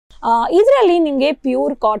ಇದರಲ್ಲಿ ನಿಮಗೆ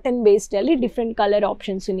pure cotton based ಅಲ್ಲಿ ಡಿಫ್ರೆಂಟ್ ಕಲರ್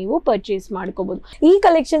ಆಪ್ಷನ್ಸ್ ನೀವು ಪರ್ಚೇಸ್ ಮಾಡ್ಕೋಬಹುದು. ಈ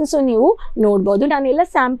ಕಲೆಕ್ಷನ್ಸ್ ನೀವು ನೋಡಬಹುದು. ನಾನೆಲ್ಲ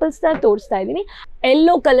ಸ್ಯಾಂಪಲ್ಸ್ ತೋರಿಸ್ತಾ ಇದ್ದೀನಿ.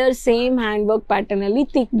 Yellow colour same hand work pattern ಅಲ್ಲಿ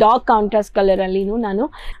ಥಿಕ್ ಡಾರ್ಕ್ ಕಾಂಟ್ರಾಸ್ಟ್ ಕಲರ್ ಅಲ್ಲಿ ನಾನು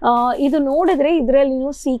ಇದು ನೋಡಿದ್ರೆ ಇದರಲ್ಲಿ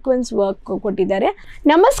ಸೀಕ್ವೆನ್ಸ್ ವರ್ಕ್ ಕೊಟ್ಟಿದ್ದಾರೆ.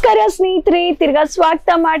 ನಮಸ್ಕಾರ ಸ್ನೇಹಿತರೆ, ತಿರ್ಗಾ ಸ್ವಾಗತ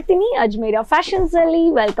ಮಾಡ್ತೀನಿ ಅಜ್ಮೇರಾ ಫ್ಯಾಷನ್ಸ್ ಅಲ್ಲಿ.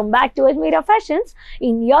 Welcome back to Ajmera fashions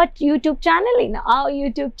in your YouTube channel. ಇನ್ ಆ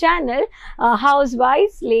YouTube channel house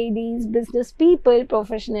wives, ladies, business people,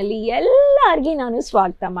 professionally ಎಲ್ಲರಿಗೆ ನಾನು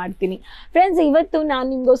ಸ್ವಾಗತ ಮಾಡ್ತೀನಿ. ಫ್ರೆಂಡ್ಸ್, ಇವತ್ತು ನಾನು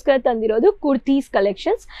ನಿಮಗೋಸ್ಕರ ತಂದಿರೋದು ಕುರ್ತೀಸ್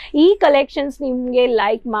ಕಲೆಕ್ಷನ್ಸ್. ಈ ಕಲೆಕ್ಷನ್ಸ್ ನಿಮಗೆ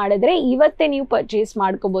ಲೈಕ್ ಮಾಡಿದ್ರೆ ಇವತ್ತೇ ನೀವು ಪರ್ಚೇಸ್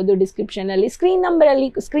ಮಾಡ್ಕೋಬಹುದು. ಡಿಸ್ಕ್ರಿಪ್ಷನ್ ಅಲ್ಲಿ ಸ್ಕ್ರೀನ್ ನಂಬರ್ ಅಲ್ಲಿ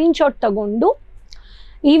ಸ್ಕ್ರೀನ್ ಶಾಟ್ ತಗೊಂಡು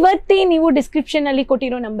ಇವತ್ತೇ ನೀವು ಡಿಸ್ಕ್ರಿಪ್ಷನ್ ಅಲ್ಲಿ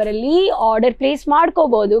ಕೊಟ್ಟಿರೋ ನಂಬರ್ ಅಲ್ಲಿ ಆರ್ಡರ್ ಪ್ಲೇಸ್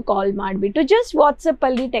ಮಾಡ್ಕೋಬಹುದು. ಕಾಲ್ ಮಾಡಿಬಿಟ್ಟು ಜಸ್ಟ್ ವಾಟ್ಸಪ್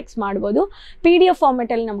ಅಲ್ಲಿ ಟೆಕ್ಸ್ಟ್ ಮಾಡ್ಬೋದು. PDF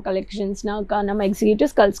ಫಾರ್ಮೆಟ್ ಅಲ್ಲಿ ನಮ್ಮ ಕಲೆಕ್ಷನ್ಸ್ ನಮ್ಮ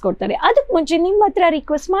ಎಕ್ಸಿಕ್ಯೂಟಿವ್ಸ್ ಕಳ್ಸಿಕೊಡ್ತಾರೆ. ಅದಕ್ಕೆ ಮುಂಚೆ ನಿಮ್ಮ ಹತ್ರ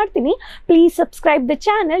ರಿಕ್ವೆಸ್ಟ್ ಮಾಡ್ತೀನಿ, please subscribe the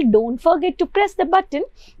channel. Don't forget to press the button.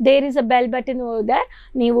 There is a bell button over there.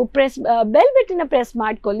 ನೀವು ಬೆಲ್ ಬಟನ್ ಪ್ರೆಸ್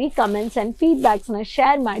ಮಾಡ್ಕೊಳ್ಳಿ. ಕಮೆಂಟ್ಸ್ ಅಂಡ್ ಫೀಡ್ಬ್ಯಾಕ್ಸ್ನ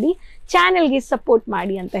ಶೇರ್ ಮಾಡಿ, ಚಾನಲ್ಗೆ ಸಪೋರ್ಟ್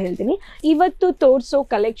ಮಾಡಿ ಅಂತ ಹೇಳ್ತೀನಿ. ಇವತ್ತು ತೋರಿಸೋ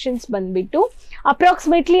ಕಲೆಕ್ಷನ್ಸ್ ಬಂದ್ಬಿಟ್ಟು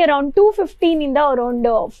ಅಪ್ರಾಕ್ಸಿಮೇಟ್ಲಿ ಅರೌಂಡ್ 215 ಇಂದ ಅರೌಂಡ್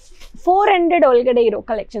 400 ಒಳಗಡೆ ಇರೋ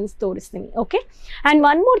ಕಲೆಕ್ಷನ್ಸ್ ತೋರಿಸ್ತೀನಿ. Okay, and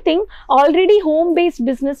one more thing, already home based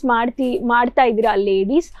business ಮಾಡ್ತಾ ಇದ್ದೀರಾ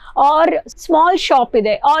ಲೇಡೀಸ್, ಆರ್ ಸ್ಮಾಲ್ ಶಾಪ್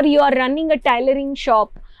ಇದೆ, are you are running a tailoring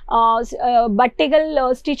shop, ಬಟ್ಟೆಗಳು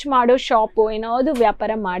ಸ್ಟಿಚ್ ಮಾಡೋ ಶಾಪು ಏನಾದ್ರು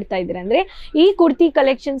ವ್ಯಾಪಾರ ಮಾಡ್ತಾ ಇದ್ರೆ ಅಂದರೆ ಈ ಕುರ್ತಿ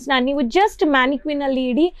ಕಲೆಕ್ಷನ್ಸ್ನ ನೀವು ಜಸ್ಟ್ ಮ್ಯಾನಿಕ್ವಿನಲ್ಲಿ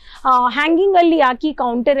ಇಡಿ, ಹ್ಯಾಂಗಿಂಗಲ್ಲಿ ಹಾಕಿ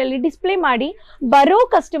ಕೌಂಟರಲ್ಲಿ ಡಿಸ್ಪ್ಲೇ ಮಾಡಿ ಬರೋ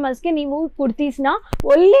ಕಸ್ಟಮರ್ಸ್ಗೆ ನೀವು ಕುರ್ತೀಸ್ನ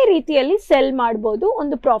ಒಳ್ಳೆ ರೀತಿಯಲ್ಲಿ ಸೆಲ್ ಮಾಡ್ಬೋದು,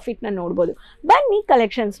 ಒಂದು ಪ್ರಾಫಿಟ್ನ ನೋಡ್ಬೋದು. ಬನ್ನಿ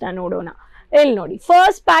ಕಲೆಕ್ಷನ್ಸ್ನ ನೋಡೋಣ. ಇಲ್ಲಿ ನೋಡಿ,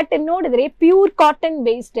 ಫಸ್ಟ್ ಪ್ಯಾಟರ್ನ್ ನೋಡಿದ್ರೆ ಪ್ಯೂರ್ ಕಾಟನ್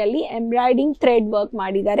ಬೇಸ್ಡ್ ಅಲ್ಲಿ ಎಂಬ್ರಾಯ್ಡಿಂಗ್ ಥ್ರೆಡ್ ವರ್ಕ್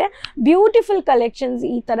ಮಾಡಿದ್ದಾರೆ. Beautiful collections.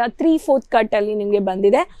 ಈ ತರ 3/4 ಕಟ್ ಅಲ್ಲಿ ನಿಮಗೆ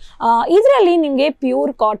ಬಂದಿದೆ. ಇದರಲ್ಲಿ ನಿಮಗೆ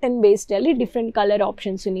ಪ್ಯೂರ್ ಕಾಟನ್ ಬೇಸ್ಡ್ ಅಲ್ಲಿ ಡಿಫ್ರೆಂಟ್ ಕಲರ್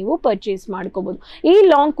ಆಪ್ಷನ್ಸ್ ನೀವು ಪರ್ಚೇಸ್ ಮಾಡ್ಕೋಬಹುದು. ಈ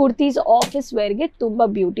ಲಾಂಗ್ ಕುರ್ತೀಸ್ ಆಫೀಸ್ ವೇರ್ಗೆ ತುಂಬಾ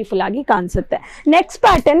ಬ್ಯೂಟಿಫುಲ್ ಆಗಿ ಕಾಣಿಸುತ್ತೆ. Next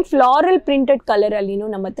pattern floral printed colour ಅಲ್ಲಿ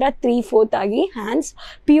ನಮ್ಮ ಹತ್ರ 3/4 ಆಗಿ ಹ್ಯಾಂಡ್ಸ್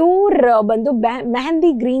ಪ್ಯೂರ್ ಬಂದು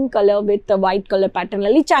mehndi green colour with white colour pattern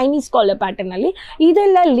ಅಲ್ಲಿ, ಚೈನೀಸ್ ಕಾಲರ್ ಪ್ಯಾಟರ್ನ್ ಅಲ್ಲಿ.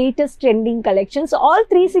 ಇದೆಲ್ಲ latest trending collections. All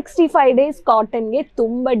 365 days ಕಾಟನ್ಗೆ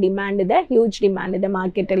ತುಂಬಾ ಡಿಮ್ಯಾಂಡ್ ಇದೆ, ಹ್ಯೂಜ್ ಡಿಮ್ಯಾಂಡ್ ಇದೆ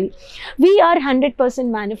ಮಾರ್ಕೆಟ್ ಅಲ್ಲಿ. We are 100%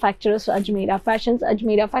 manufacturers Ajmera fashions.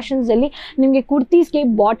 Ajmera fashions ಅಲ್ಲಿ ನಿಮಗೆ ಕುರ್ತೀಸ್ಗೆ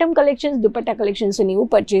ಬಾಟಮ್ ಕಲೆಕ್ಷನ್ಸ್, ದುಪಟ್ಟ ಕಲೆಕ್ಷನ್ಸ್ ನೀವು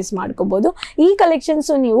ಪರ್ಚೇಸ್ ಮಾಡ್ಕೋಬಹುದು. ಈ ಕಲೆಕ್ಷನ್ಸ್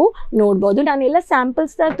ನೀವು ನೋಡ್ಬೋದು. ನಾನೆಲ್ಲ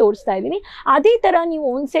ಸ್ಯಾಂಪಲ್ಸ್ ತೋರಿಸ್ತಾ ಇದ್ದೀನಿ. ಅದೇ ತರ ನೀವು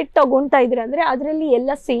ಒಂದು ಸೆಟ್ ತಗೊಳ್ತಾ ಇದ್ರೆ ಅಂದ್ರೆ ಅದರಲ್ಲಿ ಎಲ್ಲ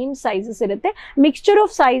ಸೇಮ್ ಸೈಜಸ್ ಇರುತ್ತೆ, ಮಿಕ್ಸ್ಚರ್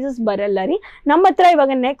ಆಫ್ ಸೈಜಸ್ ಬರಲ್ಲ ರೀ. ನಮ್ಮ ಹತ್ರ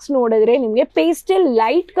ಇವಾಗ ನೆಕ್ಸ್ಟ್ ನೋಡಿದ್ರೆ ನಿಮಗೆ pastel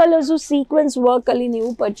light colours sequence work ಅಲ್ಲಿ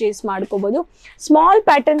ನೀವು ಪರ್ಚೇಸ್ ಮಾಡ್ಕೋಬಹುದು. ಸ್ಮಾಲ್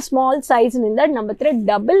ಪ್ಯಾಟರ್ನ್, ಸ್ಮಾಲ್ ಸೈಜ್ ನಿಂದ ನಮ್ಮ ಹತ್ರ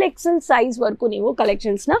XXL ಸೈಜ್ ವರ್ಕು ನೀವು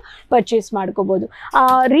ಕಲೆಕ್ಷನ್ಸ್ ನ ಪರ್ಚೇಸ್ ಮಾಡ್ಕೋಬಹುದು.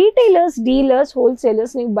 ರೀಟೇಲರ್ಸ್, ಡೀಲರ್ಸ್,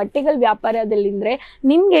 ಹೋಲ್ಸೇಲರ್ಸ್, ನೀವು ಬಟ್ಟೆಗಳ ವ್ಯಾಪಾರದಲ್ಲಿಂದ್ರೆ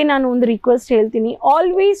ನಿಮ್ಗೆ ನಾನು ಒಂದು ರಿಕ್ವೆಸ್ಟ್ ಹೇಳ್ತೀನಿ,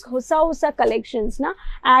 ಆಲ್ವೇಸ್ ಹೊಸ ಕಲೆಕ್ಷನ್ಸ್ ನ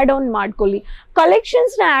ಆಡ್ ಆನ್ ಮಾಡ್ಕೊಳ್ಳಿ.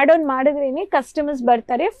 ಕಲೆಕ್ಷನ್ಸ್ ನ ಆಡ್ ಆನ್ ಮಾಡಿದ್ರೇನೆ ಕಸ್ಟಮರ್ಸ್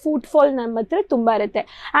ಬರ್ತಾರೆ, ಫುಟ್ ಫಾಲ್ ನಮ್ಮ ಹತ್ರ ತುಂಬಾ ಇರುತ್ತೆ.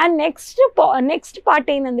 ಆ್ಯಂಡ್ ನೆಕ್ಸ್ಟ್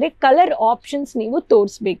ಪಾರ್ಟ್ ಏನಂದ್ರೆ ಕಲರ್ ಆಪ್ಷನ್ಸ್ ನೀವು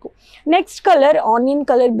ತೋರಿಸ್ಬೇಕು. Next colour onion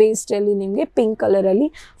colour based ಅಲ್ಲಿ ನಿಮಗೆ ಪಿಂಕ್ ಕಲರ್ ಅಲ್ಲಿ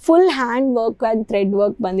full hand work and thread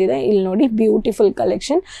work ಬಂದಿದೆ. ಇಲ್ಲಿ ನೋಡಿ, beautiful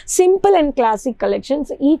collection, simple and classic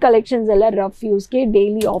collections. ಈ ಕಲೆಕ್ಷನ್ಸ್ ಎಲ್ಲ ರಫ್ ಯೂಸ್ಗೆ,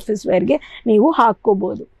 ಡೈಲಿ ಆಫೀಸ್ ವೇರ್ಗೆ ನೀವು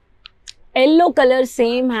ಹಾಕ್ಕೋಬಹುದು. Yellow colour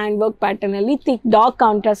same hand work pattern ಅಲ್ಲಿ ಥಿಕ್ ಡಾರ್ಕ್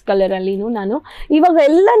ಕಾಂಟ್ರಾಸ್ಟ್ ಕಲರ್ ಅಲ್ಲಿ ನಾನು ಇವಾಗ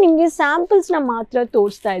ಎಲ್ಲ ನಿಮಗೆ ಸ್ಯಾಂಪಲ್ಸ್ನ ಮಾತ್ರ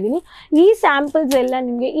ತೋರಿಸ್ತಾ ಇದ್ದೀನಿ. ಈ ಸ್ಯಾಂಪಲ್ಸ್ ಎಲ್ಲ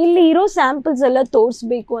ನಿಮಗೆ ಇಲ್ಲಿ ಇರೋ ಸ್ಯಾಂಪಲ್ಸ್ ಎಲ್ಲ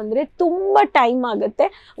ತೋರಿಸ್ಬೇಕು ಅಂದರೆ ತುಂಬ ಟೈಮ್ ಆಗುತ್ತೆ,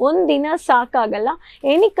 ಒಂದು ದಿನ ಸಾಕಾಗಲ್ಲ.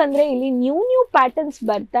 ಏನಕ್ಕಂದರೆ ಇಲ್ಲಿ ನ್ಯೂ ಪ್ಯಾಟರ್ನ್ಸ್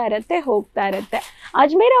ಬರ್ತಾ ಇರುತ್ತೆ, ಹೋಗ್ತಾ ಇರುತ್ತೆ.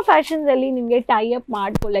 ಅಜ್ಮೇರಾ ಫ್ಯಾಷನ್ಸ್ ಅಲ್ಲಿ ನಿಮಗೆ ಟೈ ಅಪ್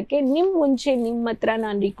ಮಾಡ್ಕೊಳ್ಳೋಕ್ಕೆ ಮುಂಚೆ ನಿಮ್ಮ ಹತ್ರ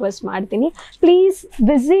ನಾನು ರಿಕ್ವೆಸ್ಟ್ ಮಾಡ್ತೀನಿ, ಪ್ಲೀಸ್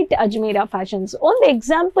ವಿಸಿಟ್ ಅಜ್ಮೇರಾ ಫ್ಯಾಷನ್ಸ್. ಒಂದು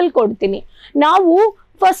ಎಕ್ಸಾಂಪಲ್ ಕೊಡ್ತೀನಿ. ನಾವು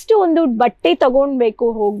ಫಸ್ಟ್ ಒಂದು ಬಟ್ಟೆ ತಗೊಳ್ಬೇಕು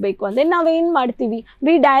ಹೋಗಬೇಕು ಅಂದರೆ ನಾವೇನು ಮಾಡ್ತೀವಿ,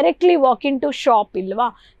 V directly walk in to shop ಇಲ್ವಾ.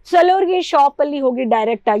 ಕೆಲವ್ರಿಗೆ ಶಾಪಲ್ಲಿ ಹೋಗಿ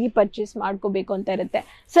ಡೈರೆಕ್ಟ್ ಆಗಿ ಪರ್ಚೇಸ್ ಮಾಡ್ಕೋಬೇಕು ಅಂತ ಇರುತ್ತೆ,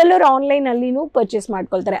 ಕೆಲವರು ಆನ್ಲೈನಲ್ಲಿನೂ ಪರ್ಚೇಸ್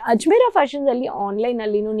ಮಾಡ್ಕೊಳ್ತಾರೆ. ಅಜ್ಮೇರಾ ಫ್ಯಾಷನ್ಸ್ ಅಲ್ಲಿ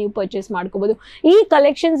ಆನ್ಲೈನಲ್ಲಿನೂ ನೀವು ಪರ್ಚೇಸ್ ಮಾಡ್ಕೋಬೋದು. ಈ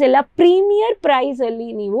ಕಲೆಕ್ಷನ್ಸ್ ಎಲ್ಲ ಪ್ರೀಮಿಯಂ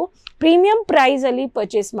ಪ್ರೈಸ್ ಅಲ್ಲಿ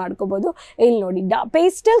ಪರ್ಚೇಸ್ ಮಾಡ್ಕೋಬೋದು. ಇಲ್ಲಿ ನೋಡಿ,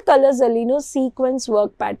 ಪೇಸ್ಟಲ್ ಕಲರ್ಸ್ ಅಲ್ಲಿನೂ sequence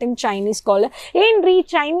work pattern, Chinese collar. ಏನ್ರಿ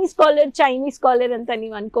ಚೈನೀಸ್ ಕಾಲರ್ ಅಂತ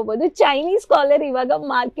ನೀವು ಅನ್ಕೋಬಹುದು. ಚೈನೀಸ್ ಕಾಲರ್ ಇವಾಗ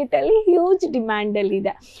ಮಾರ್ಕೆಟ್ ಅಲ್ಲಿ ಹ್ಯೂಜ್ ಡಿಮ್ಯಾಂಡ್ ಅಲ್ಲಿ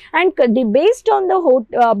ಇದೆ. And based on the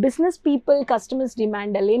business people customers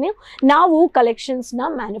demand ಅಲ್ಲಿ ನಾವು ಕಲೆಕ್ಷನ್ಸ್ ನ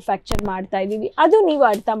ಮ್ಯಾನುಫ್ಯಾಕ್ಚರ್ ಮಾಡ್ತಾ ಇದೀವಿ. ಅದು ನೀವು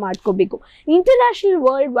ಅರ್ಥ ಮಾಡ್ಕೋಬೇಕು. ಇಂಟರ್ನ್ಯಾಷನಲ್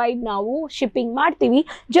ವರ್ಲ್ಡ್ ವೈಡ್ ನಾವು ಶಿಪ್ಪಿಂಗ್ ಮಾಡ್ತೀವಿ.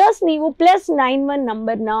 ಜಸ್ಟ್ ನೀವು +91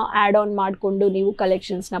 ನಂಬರ್ನ ಆಡ್ ಆನ್ ಮಾಡಿಕೊಂಡು ನೀವು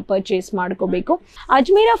ಕಲೆಕ್ಷನ್ಸ್ ನ ಪರ್ಚೇಸ್ ಮಾಡ್ಕೋಬೇಕು.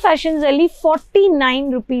 ಅಜ್ಮೇರಾ ಫ್ಯಾಷನ್ಸ್ ಅಲ್ಲಿ 49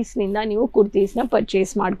 ರೂಪೀಸ್ನಿಂದ ನೀವು ಕುರ್ತೀಸ್ನ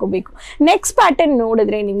ಪರ್ಚೇಸ್ ಮಾಡ್ಕೋಬೇಕು. ನೆಕ್ಸ್ಟ್ ಪ್ಯಾಟರ್ನ್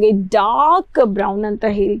ನೋಡಿದ್ರೆ ನಿಮಗೆ ಡಾರ್ಕ್ ಬ್ರೌನ್ ಅಂತ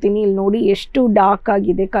ಹೇಳ್ತೀನಿ. ಇಲ್ಲಿ ನೋಡಿ ಎಷ್ಟು ಡಾರ್ಕ್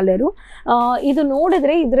ಆಗಿದೆ ಕಲರು. ಇದು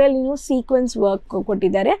ನೋಡಿದ್ರೆ ಇದರಲ್ಲಿ ಸೀಕ್ವೆನ್ಸ್ ವರ್ಕ್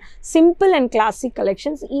ಕೊಟ್ಟಿದ್ದಾರೆ. Simple and classic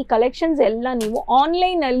collections. ಈ ಕಲೆಕ್ಷನ್ಸ್ ಎಲ್ಲ ನೀವು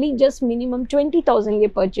ಆನ್ಲೈನಲ್ಲಿ ಜಸ್ಟ್ ಮಿನಿಮಮ್ 20,000ಗೆ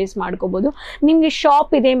ಪರ್ಚೇಸ್ ಮಾಡ್ಕೋಬೋದು. ನಿಮಗೆ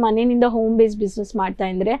ಶಾಪ್ ಇದೆ, ಮನೆಯಿಂದ ಹೋಮ್ ಬೇಸ್ ಬಿಸ್ನೆಸ್ ಮಾಡ್ತಾ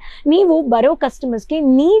ಇದ್ರೆ ನೀವು ಬರೋ ಕಸ್ಟಮರ್ಸ್ಗೆ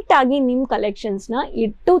ನೀಟಾಗಿ ನಿಮ್ಮ ಕಲೆಕ್ಷನ್ಸ್ನ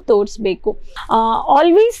ಇಟ್ಟು ತೋರಿಸ್ಬೇಕು.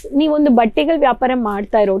 ಆಲ್ವೇಸ್ ನೀವೊಂದು ಬಟ್ಟೆಗಳ ವ್ಯಾಪಾರ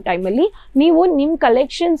ಮಾಡ್ತಾ ಇರೋ ಟೈಮಲ್ಲಿ ನೀವು ನಿಮ್ಮ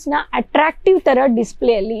ಕಲೆಕ್ಷನ್ಸ್ನ ಅಟ್ರಾಕ್ಟಿವ್ ಥರ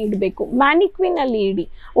ಡಿಸ್ಪ್ಲೇಯಲ್ಲಿ ಇಡಬೇಕು. ಮ್ಯಾನಿಕ್ವಿನಲ್ಲಿ ಇಡಿ,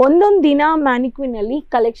 ಒಂದೊಂದು ದಿನ ಮ್ಯಾನಿಕ್ವಿನಲ್ಲಿ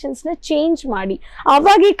ಕಲೆಕ್ಷನ್ಸ್ನ ಚೇಂಜ್ ಮಾಡಿ,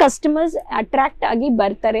 ಅವಾಗೆ ಕಸ್ಟಮರ್ಸ್ ಅಟ್ರಾಕ್ಟ್ ಆಗಿ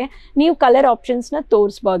ಬರ್ತಾರೆ. ನೀವು ಕಲರ್ ಆಪ್ಷನ್ಸ್ನ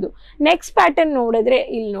ತೋರಿಸ್ಬೋದು. ನೆಕ್ಸ್ಟ್ ಪ್ಯಾಟರ್ನ್ ನೋಡಿದ್ರೆ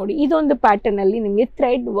ಇಲ್ಲಿ ನೋಡಿ, ಇದೊಂದು ಪ್ಯಾಟರ್ನ್ ಅಲ್ಲಿ ನಿಮಗೆ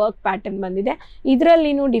ಥ್ರೆಡ್ ವರ್ಕ್ ಪ್ಯಾಟರ್ನ್ ಬಂದಿದೆ.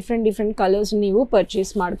 ಇದರಲ್ಲಿನೂ ಡಿಫ್ರೆಂಟ್ ಕಲರ್ಸ್ ನೀವು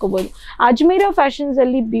ಪರ್ಚೇಸ್ ಮಾಡ್ಕೋಬಹುದು. ಅಜ್ಮೇರಾ ಫ್ಯಾಷನ್ಸ್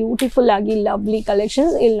ಅಲ್ಲಿ ಬ್ಯೂಟಿಫುಲ್ ಆಗಿ ಲವ್ಲಿ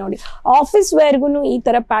ಕಲೆಕ್ಷನ್ಸ್. ಇಲ್ಲಿ ನೋಡಿ, ಆಫೀಸ್ ವೇರ್ಗೂ ಈ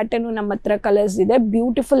ತರ ಪ್ಯಾಟರ್ನ್ ನಮ್ಮ ಹತ್ರ ಕಲರ್ಸ್ ಇದೆ.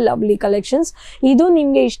 Beautiful lovely collections. ಇದು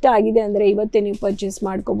ನಿಮಗೆ ಇಷ್ಟ ಆಗಿದೆ ಅಂದ್ರೆ ಇವತ್ತೇ ನೀವು ಪರ್ಚೇಸ್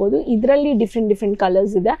ಮಾಡ್ಕೋಬಹುದು. ಇದರಲ್ಲಿ ಡಿಫ್ರೆಂಟ್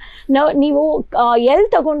ಕಲರ್ಸ್ ಇದೆ. ನೀವು ಎಲ್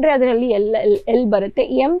ತಗೊಂಡ್ರೆ ಅದರಲ್ಲಿ ಎಲ್ ಬರುತ್ತೆ,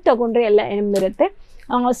 ಎಂ ತಗೊಂಡ್ರೆ ಎಲ್ಲ ಎಂ ಇರುತ್ತೆ.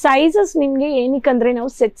 ಸೈಜಸ್ ನಿಮಗೆ ಏನಕ್ಕಂದ್ರೆ ನಾವು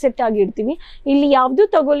ಸೆಟ್ ಆಗಿ ಇಡ್ತೀವಿ. ಇಲ್ಲಿ ಯಾವುದು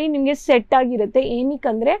ತಗೊಳ್ಳಿ ನಿಮಗೆ ಸೆಟ್ ಆಗಿರುತ್ತೆ.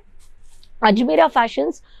 ಏನಕ್ಕಂದ್ರೆ Ajmera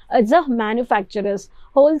fashions as a manufacturers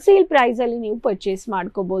wholesale ಪ್ರೈಸಲ್ಲಿ ನೀವು ಪರ್ಚೇಸ್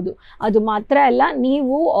ಮಾಡ್ಕೋಬೋದು. ಅದು ಮಾತ್ರ ಅಲ್ಲ,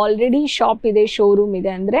 ನೀವು ಆಲ್ರೆಡಿ ಶಾಪ್ ಇದೆ, ಶೋರೂಮ್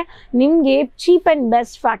ಇದೆ ಅಂದರೆ ನಿಮಗೆ ಚೀಪ್ ಆ್ಯಂಡ್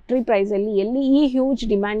ಬೆಸ್ಟ್ ಫ್ಯಾಕ್ಟ್ರಿ ಪ್ರೈಸಲ್ಲಿ ಎಲ್ಲಿ ಈ ಹ್ಯೂಜ್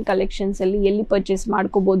ಡಿಮ್ಯಾಂಡ್ ಕಲೆಕ್ಷನ್ಸಲ್ಲಿ ಎಲ್ಲಿ ಪರ್ಚೇಸ್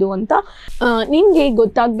ಮಾಡ್ಕೋಬೋದು ಅಂತ ನಿಮಗೆ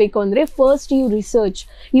ಗೊತ್ತಾಗಬೇಕು ಅಂದರೆ first you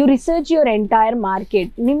research your entire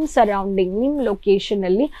market, ನಿಮ್ಮ ಸರೌಂಡಿಂಗ್, ನಿಮ್ಮ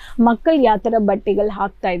ಲೊಕೇಶನಲ್ಲಿ ಮಕ್ಕಳು ಯಾವ ಥರ ಬಟ್ಟೆಗಳು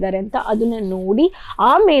ಹಾಕ್ತಾ ಇದ್ದಾರೆ ಅಂತ ಅದನ್ನು ನೋಡಿ,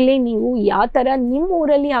 ಆಮೇಲೆ ನೀವು ಯಾವ ಥರ ನಿಮ್ಮ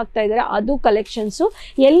ಊರಲ್ಲಿ ಹಾಕ್ತಾ ಇದ್ದಾರೆ ಅದು ಕಲೆಕ್ಷನ್ಸು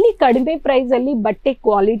ಎಲ್ಲಿ ಕಡಿಮೆ ಪ್ರೈಸಲ್ಲಿ ಬಟ್ಟೆ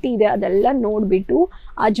ಕ್ವಾಲಿಟಿ ಇದೆ ಅದೆಲ್ಲ ನೋಡಿಬಿಟ್ಟು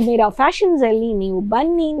ಅಜ್ಮೇರಾ ಫ್ಯಾಷನ್ಸ್ ಅಲ್ಲಿ ನೀವು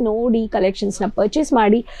ಬನ್ನಿ, ನೋಡಿ ಕಲೆಕ್ಷನ್ಸ್ನ ಪರ್ಚೇಸ್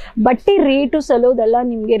ಮಾಡಿ. ಬಟ್ಟೆ ರೇಟು ಸಲೋದೆಲ್ಲ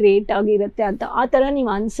ನಿಮಗೆ ರೇಟ್ ಆಗಿರುತ್ತೆ ಅಂತ ಆ ಥರ ನೀವು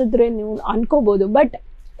ಅನಿಸಿದ್ರೆ ನೀವು ಅನ್ಕೋಬೋದು, ಬಟ್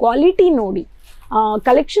ಕ್ವಾಲಿಟಿ ನೋಡಿ.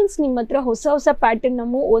 ಕಲೆಕ್ಷನ್ಸ್ ನಿಮ್ಮ ಹತ್ರ ಹೊಸ ಪ್ಯಾಟರ್ನ್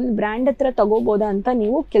ನಮ್ಮ ಒಂದು ಬ್ರ್ಯಾಂಡ್ ಹತ್ರ ತಗೋಬೋದಾ ಅಂತ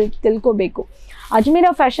ನೀವು ತಿಳ್ಕೋಬೇಕು.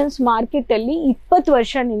 ಅಜ್ಮೇರಾ ಫ್ಯಾಷನ್ಸ್ ಮಾರ್ಕೆಟಲ್ಲಿ 20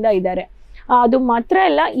 ವರ್ಷದಿಂದ ಇದ್ದಾರೆ. ಅದು ಮಾತ್ರ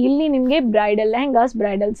ಅಲ್ಲ, ಇಲ್ಲಿ ನಿಮಗೆ bridal lehengas,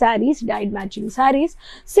 bridal saris, died matching saris,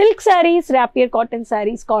 silk saris, rapier cotton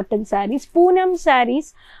saris, Poonam saris,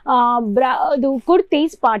 ಅದು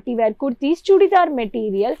kurtis, party wear kurtis, churidar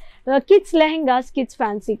material, kids lehengas, kids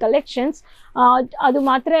fancy collections, ಅದು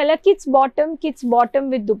ಮಾತ್ರ ಅಲ್ಲ kids bottom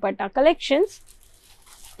with dupatta collections,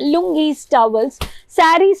 lungis, towels,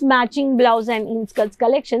 sarees, matching blouse and inskirts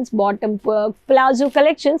collections, bottom palazzo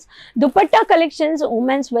collections, dupatta collections,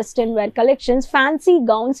 women's western wear collections, fancy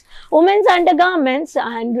gowns, women's undergarments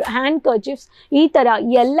and handkerchiefs. ಈ ತರ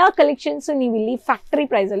ಎಲ್ಲಾ collections ನೀವು ಇಲ್ಲಿ factory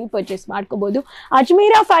price ಅಲ್ಲಿ purchase ಮಾಡ್ಕೋಬಹುದು.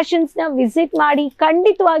 Ajmera fashions ನ visit ಮಾಡಿ,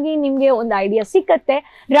 ಖಂಡಿತವಾಗಿ ನಿಮಗೆ ಒಂದು ಐಡಿಯಾ ಸಿಕ್ಕತ್ತೆ.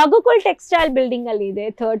 ರಘುಕುಲ್ ಟೆಕ್ಸ್ಟೈಲ್ ಬಿಲ್ಡಿಂಗ್ ಅಲ್ಲಿ ಇದೆ,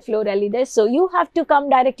 3rd floor ಅಲ್ಲಿ ಇದೆ. So you have to come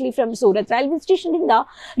directly from Surat railway station ಇಂದ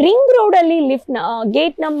ರಿಂಗ್ ರೋಡ್ ಅಲ್ಲಿ lift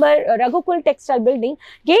gate number Raghukul textile building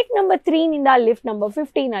gate number 3 ನಿಂದ ಲಿಫ್ಟ್ ನಂಬರ್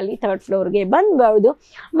 15 ಅಲ್ಲಿ 3rd ಫ್ಲೋರ್ಗೆ ಬಂದ್ಬಾರ್ದು.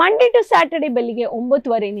 ಮಂಡೇ ಟು ಸ್ಯಾಟರ್ಡೆ ಬೆಳಿಗ್ಗೆ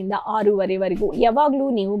 9:30 ನಿಂದ 6:30ವರೆಗೂ ಯಾವಾಗಲೂ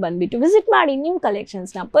ನೀವು ಬಂದ್ಬಿಟ್ಟು ವಿಸಿಟ್ ಮಾಡಿ ನಿಮ್ಮ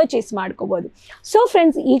ಕಲೆಕ್ಷನ್ಸ್ನ ಪರ್ಚೇಸ್ ಮಾಡ್ಕೋಬಹುದು. ಸೊ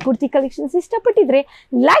ಫ್ರೆಂಡ್ಸ್, ಈ ಕುರ್ತಿ ಕಲೆಕ್ಷನ್ಸ್ ಇಷ್ಟಪಟ್ಟಿದ್ರೆ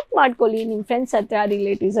ಲೈಕ್ ಮಾಡ್ಕೊಳ್ಳಿ, ನಿಮ್ಮ ಫ್ರೆಂಡ್ಸ್ ಹತ್ರ,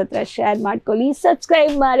 ರಿಲೇಟಿವ್ಸ್ ಹತ್ರ ಶೇರ್ ಮಾಡ್ಕೊಳ್ಳಿ.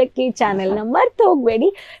 ಸಬ್ಸ್ಕ್ರೈಬ್ ಮಾಡೋಕ್ಕೆ ಚಾನೆಲ್ನ ಮರ್ತು ಹೋಗಬೇಡಿ.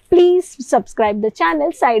 Please subscribe the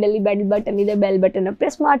channel. ಸೈಡಲ್ಲಿ ಬೆಲ್ ಬಟನ್ ಇದೆ, ಬೆಲ್ ಬಟನ್ನ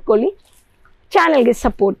ಪ್ರೆಸ್ ಮಾಡ್ಕೊಳ್ಳಿ. ಚಾನಲ್ಗೆ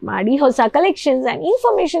ಸಪೋರ್ಟ್ ಮಾಡಿ. ಹೊಸ ಕಲೆಕ್ಷನ್ಸ್ ಆ್ಯಂಡ್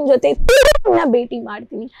ಇನ್ಫಾರ್ಮೇಷನ್ ಜೊತೆ ಭೇಟಿ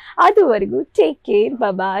ಮಾಡ್ತೀನಿ. ಅದುವರೆಗೂ ಟೇಕ್ ಕೇರ್,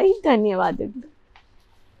 ಬಾಯ್, ಧನ್ಯವಾದಗಳು.